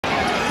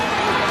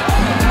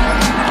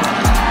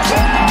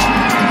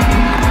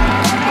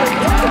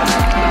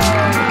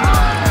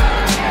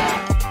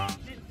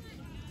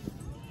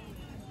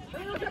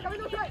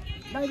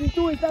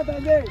inside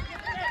bandit.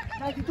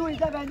 92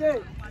 inside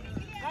bandit.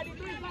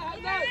 92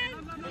 inside bandit.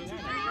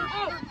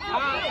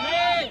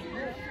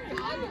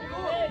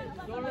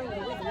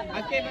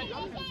 Okay, man.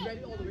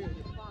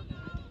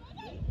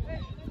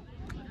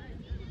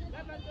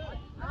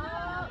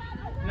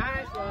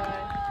 Nice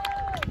one.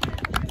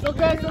 It's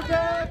okay, it's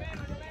okay.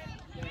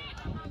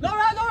 No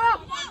run, no run.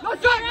 No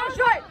strike, no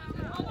strike.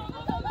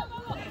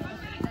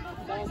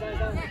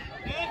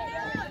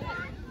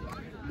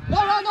 No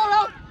run, no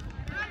run.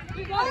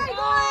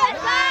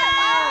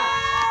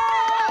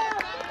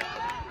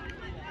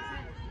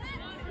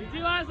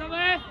 Easy one,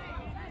 Sunway.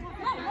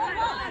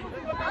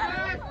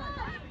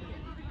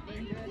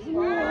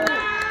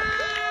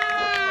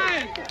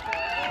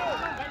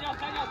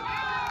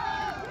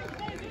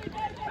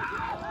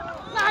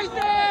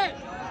 Nice!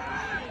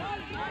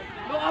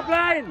 No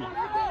offline.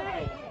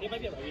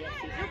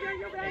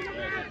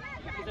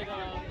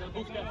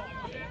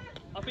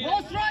 Go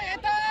straight,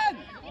 Ethan!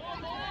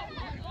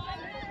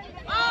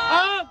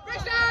 Up!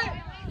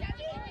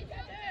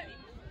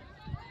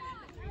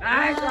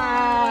 Nice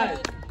one!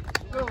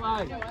 Good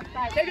one.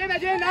 Take it,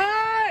 Imagine.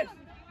 Nice!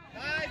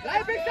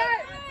 Nice big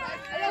side!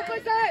 Hello,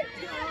 big side!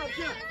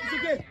 It's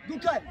okay.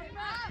 Good cut.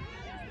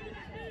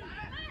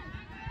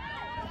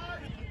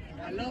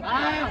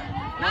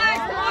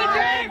 Nice! Come on,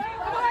 James!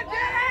 Come on,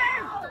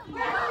 James!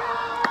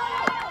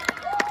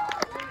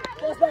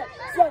 Force back.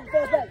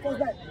 Force back. Force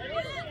back.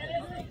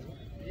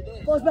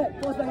 Force back.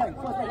 Force back hand.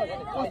 Force back hand.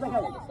 Force back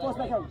hand. Force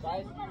back hand.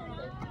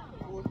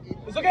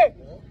 It's okay.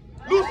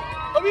 Loose.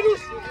 Let me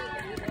loose.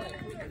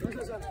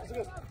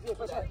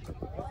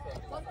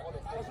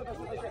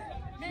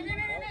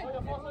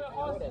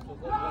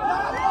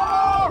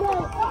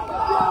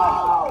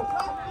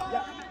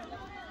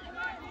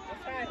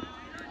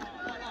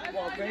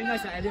 Wow, very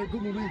nice idea.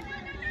 Good movie.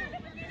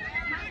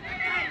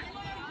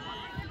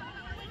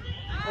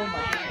 Oh my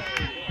God.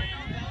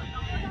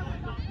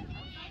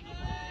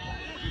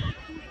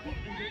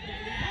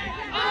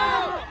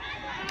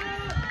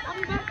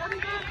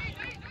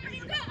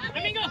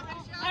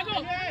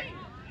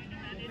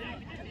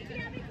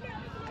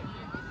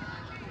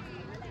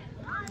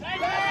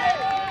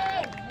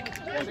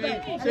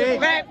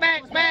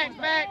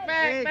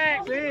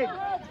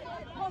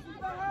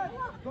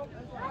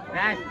 Back.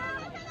 Nice.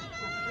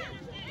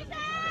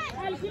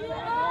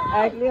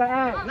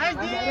 Nice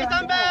D,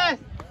 Sunbears.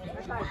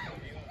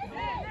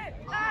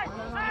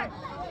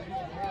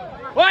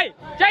 Oi,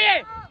 चाहिए.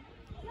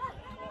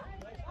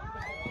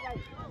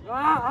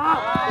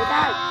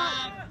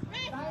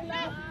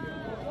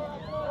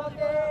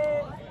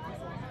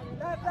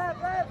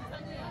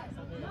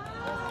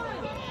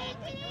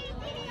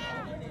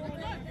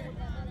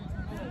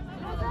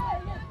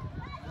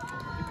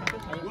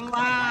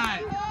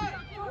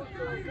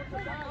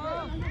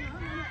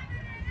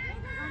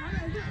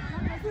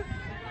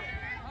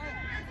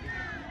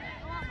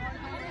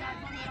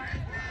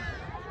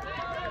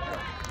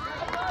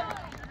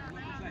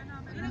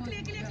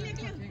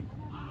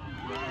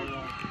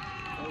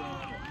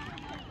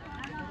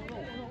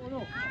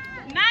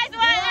 Nice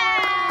one!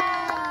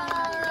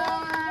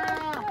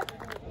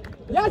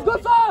 Yes,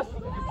 good pass.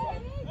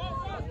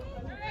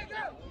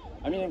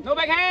 I mean, no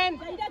backhand.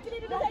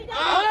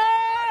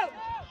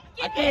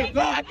 Akif,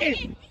 go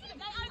Akif.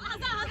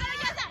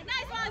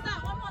 Nice one, Azhar.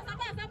 One more,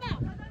 sabar.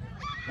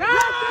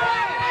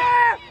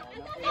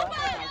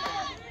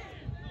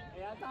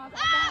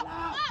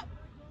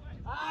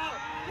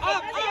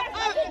 Up.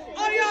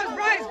 On yours,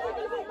 Bryce.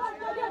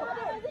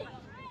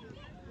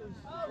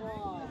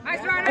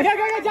 Nice run. Okay,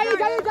 Jai,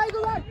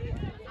 good one.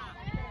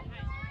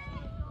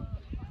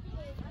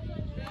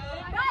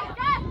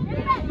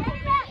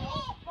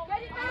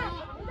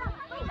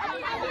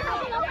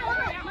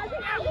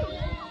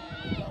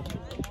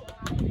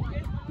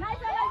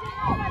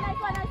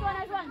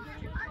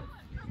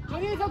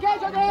 It's okay,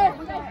 Jody.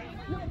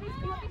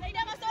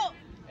 Dah masuk.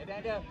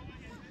 Ada.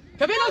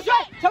 Kami no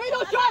shot. Okay,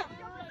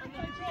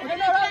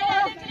 no.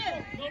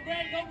 Go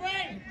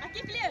break.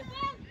 Akif clear.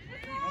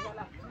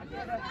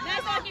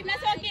 Nice one, Akif.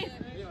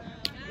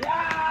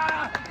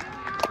 Yeah.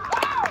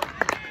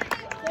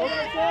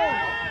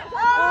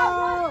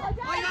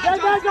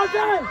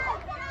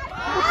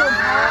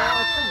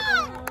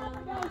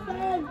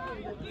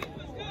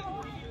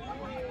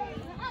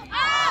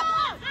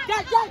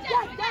 Go.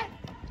 Jack.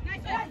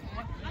 Nice one.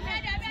 Ambil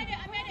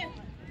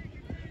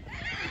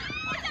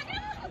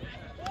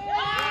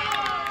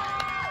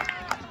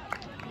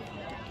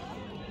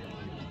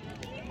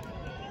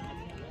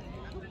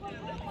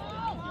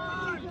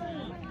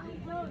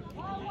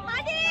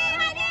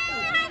ada.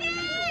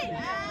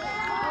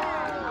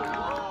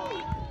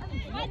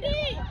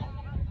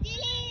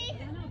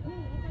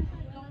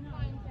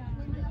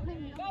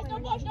 No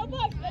push.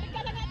 Dari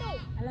kat sangat tu.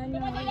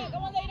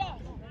 Come on, Zaida.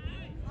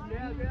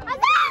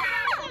 Azhar.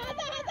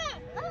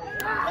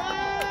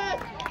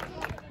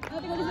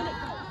 Tengok di sini.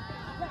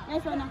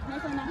 Nice one,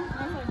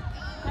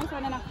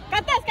 Nana.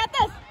 Katas.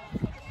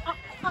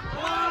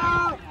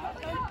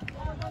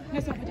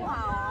 Nice one.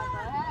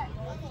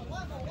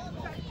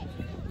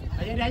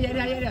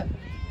 Ayah dia.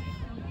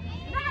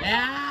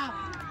 Yeah.